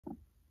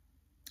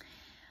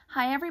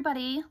Hi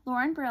everybody,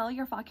 Lauren Brill,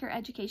 your Fauquier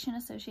Education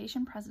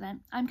Association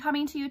President. I'm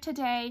coming to you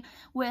today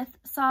with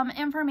some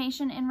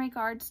information in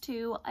regards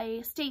to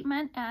a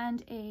statement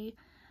and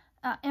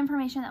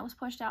information that was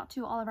pushed out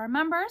to all of our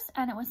members,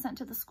 and it was sent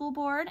to the school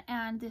board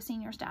and the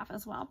senior staff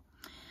as well.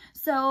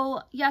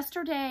 So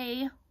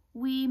yesterday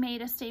we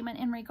made a statement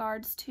in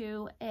regards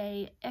to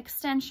a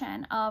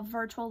extension of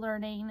virtual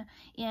learning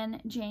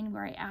in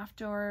January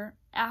after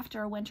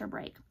winter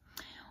break.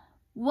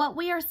 What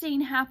we are seeing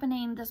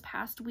happening this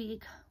past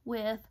week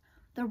with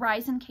the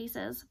rise in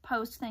cases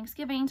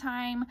post-Thanksgiving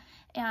time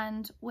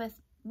and with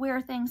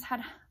where things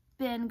had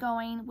been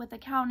going with the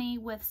county,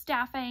 with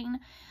staffing,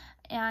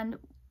 and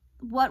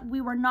what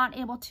we were not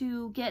able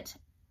to get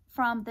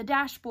from the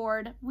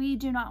dashboard, we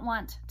do not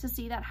want to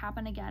see that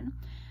happen again.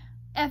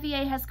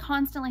 FEA has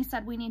constantly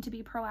said we need to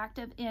be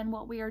proactive in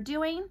what we are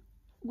doing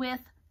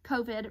with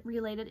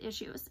COVID-related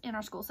issues in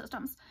our school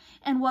systems.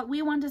 And what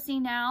we want to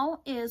see now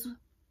is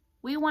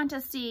we want to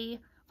see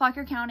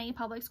Fauquier County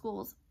Public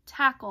Schools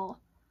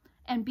tackle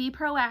and be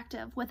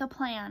proactive with a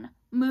plan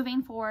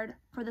moving forward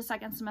for the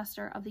second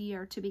semester of the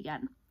year to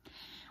begin.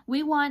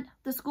 We want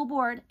the school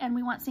board and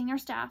we want senior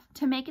staff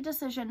to make a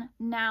decision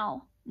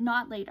now,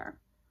 not later.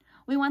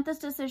 We want this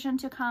decision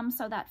to come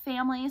so that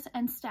families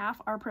and staff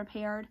are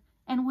prepared,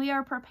 and we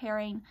are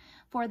preparing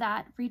for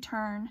that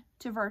return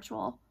to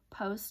virtual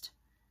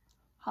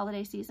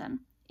post-holiday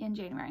season in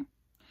January.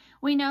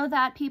 We know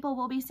that people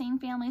will be seeing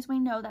families. We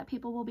know that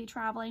people will be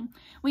traveling.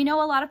 We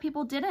know a lot of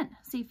people didn't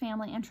see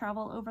family and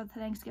travel over the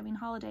Thanksgiving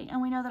holiday.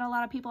 And we know that a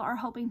lot of people are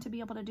hoping to be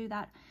able to do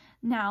that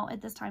now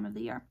at this time of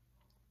the year.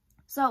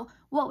 So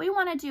what we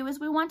want to do is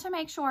we want to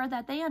make sure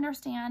that they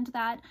understand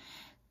that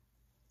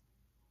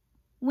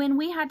when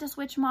we had to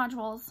switch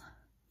modules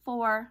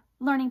for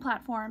learning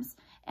platforms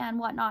and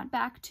whatnot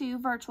back to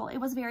virtual, it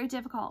was very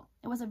difficult.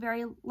 It was a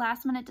very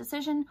last minute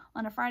decision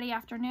on a Friday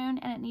afternoon,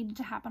 and it needed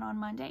to happen on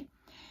Monday.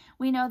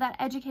 We know that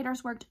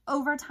educators worked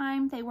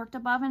overtime. They worked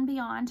above and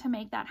beyond to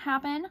make that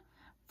happen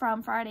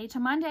from Friday to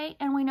Monday.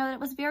 And we know that it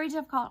was very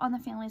difficult on the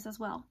families as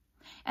well.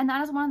 And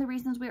that is one of the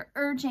reasons we're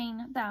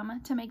urging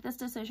them to make this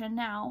decision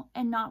now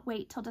and not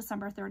wait till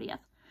December 30th.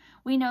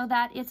 We know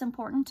that it's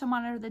important to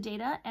monitor the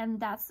data, and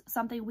that's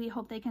something we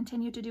hope they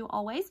continue to do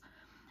always.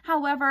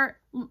 However,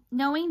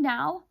 knowing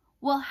now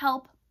will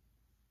help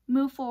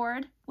move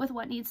forward with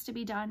what needs to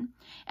be done.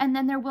 And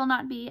then there will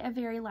not be a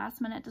very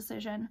last minute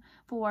decision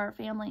for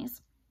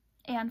families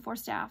and for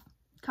staff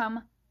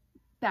come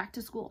back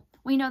to school.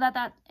 We know that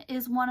that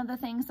is one of the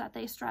things that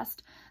they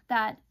stressed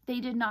that they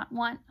did not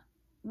want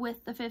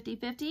with the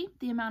 50-50,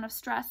 the amount of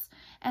stress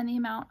and the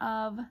amount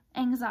of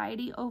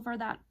anxiety over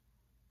that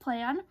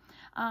plan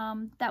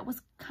that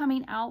was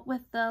coming out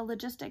with the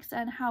logistics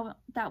and how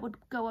that would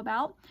go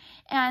about.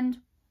 And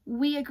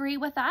we agree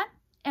with that.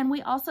 And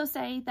we also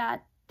say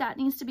that that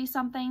needs to be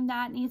something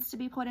that needs to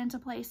be put into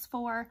place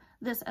for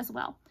this as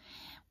well.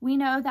 We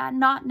know that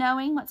not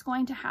knowing what's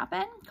going to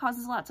happen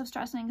causes lots of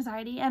stress and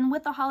anxiety. And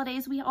with the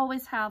holidays, we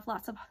always have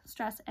lots of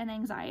stress and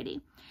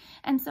anxiety.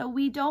 And so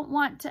we don't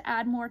want to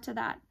add more to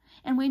that.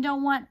 And we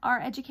don't want our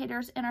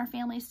educators and our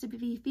families to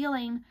be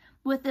feeling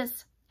with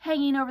this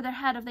hanging over their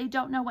head if they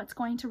don't know what's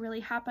going to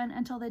really happen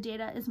until the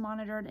data is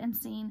monitored and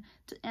seen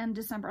on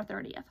December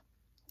 30th.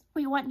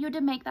 We want you to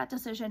make that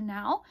decision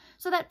now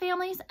so that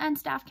families and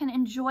staff can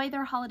enjoy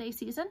their holiday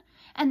season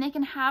and they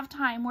can have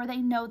time where they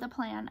know the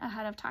plan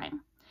ahead of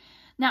time.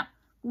 Now,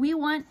 we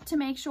want to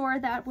make sure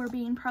that we're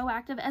being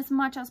proactive as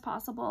much as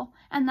possible,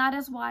 and that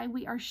is why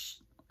we are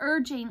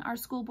urging our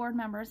school board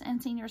members and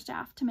senior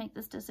staff to make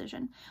this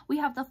decision. We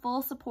have the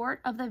full support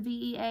of the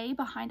FEA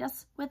behind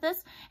us with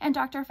this, and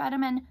Dr.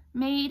 Fetterman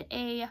made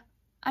an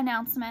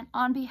announcement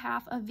on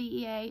behalf of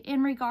FEA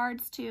in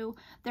regards to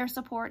their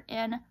support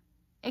in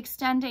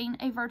extending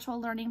a virtual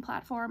learning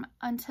platform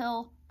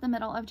until the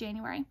middle of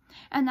January.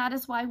 And that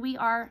is why we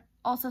are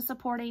also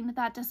supporting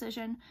that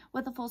decision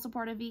with the full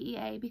support of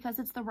FEA, because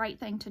it's the right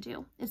thing to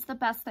do. It's the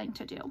best thing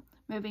to do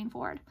moving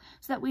forward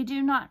so that we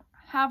do not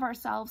have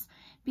ourselves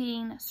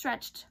being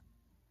stretched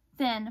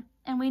thin,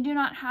 and we do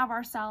not have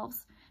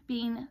ourselves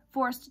being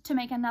forced to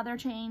make another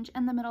change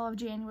in the middle of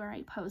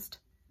January post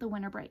the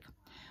winter break.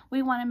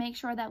 We want to make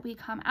sure that we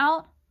come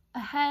out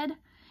ahead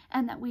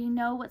and that we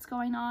know what's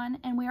going on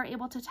and we are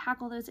able to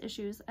tackle those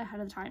issues ahead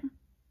of time.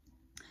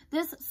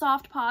 This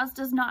soft pause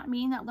does not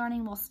mean that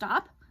learning will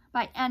stop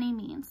by any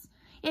means.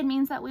 It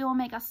means that we will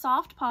make a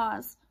soft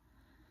pause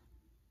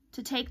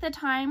to take the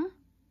time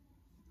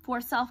for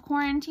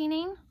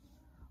self-quarantining,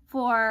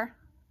 for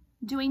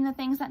doing the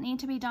things that need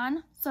to be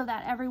done so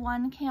that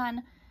everyone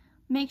can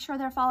make sure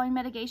they're following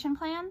mitigation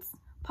plans,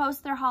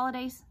 post their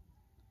holidays,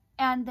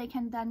 and they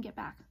can then get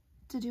back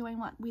to doing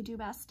what we do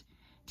best,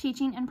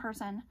 teaching in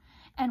person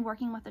and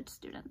working with the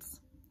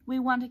students. We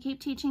want to keep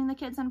teaching the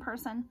kids in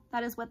person.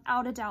 That is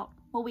without a doubt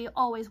what we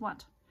always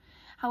want.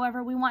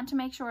 However, we want to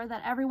make sure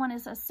that everyone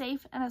is as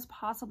safe and as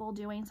possible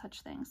doing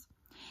such things.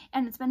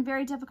 And it's been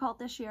very difficult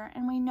this year,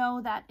 and we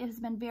know that it has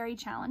been very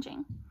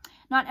challenging.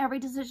 Not every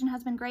decision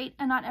has been great,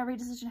 and not every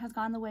decision has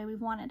gone the way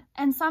we've wanted.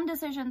 And some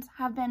decisions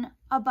have been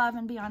above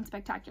and beyond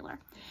spectacular.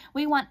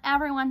 We want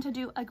everyone to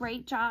do a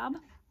great job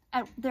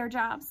at their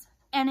jobs.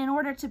 And in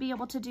order to be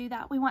able to do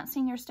that, we want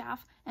senior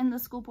staff and the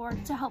school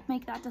board to help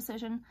make that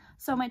decision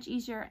so much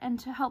easier and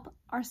to help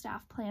our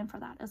staff plan for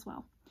that as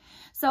well.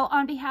 So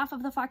on behalf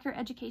of the Fauquier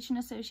Education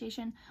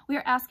Association, we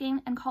are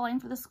asking and calling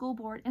for the school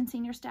board and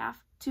senior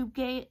staff to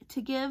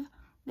give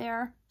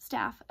their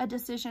staff a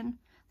decision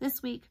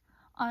this week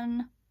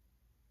on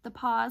the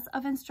pause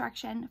of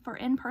instruction for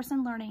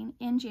in-person learning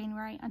in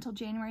January until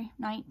January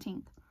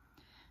 19th,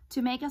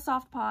 to make a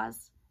soft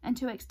pause and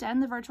to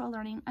extend the virtual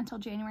learning until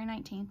January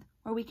 19th,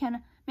 where we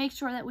can make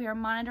sure that we are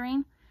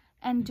monitoring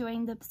and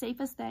doing the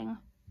safest thing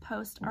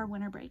post our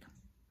winter break.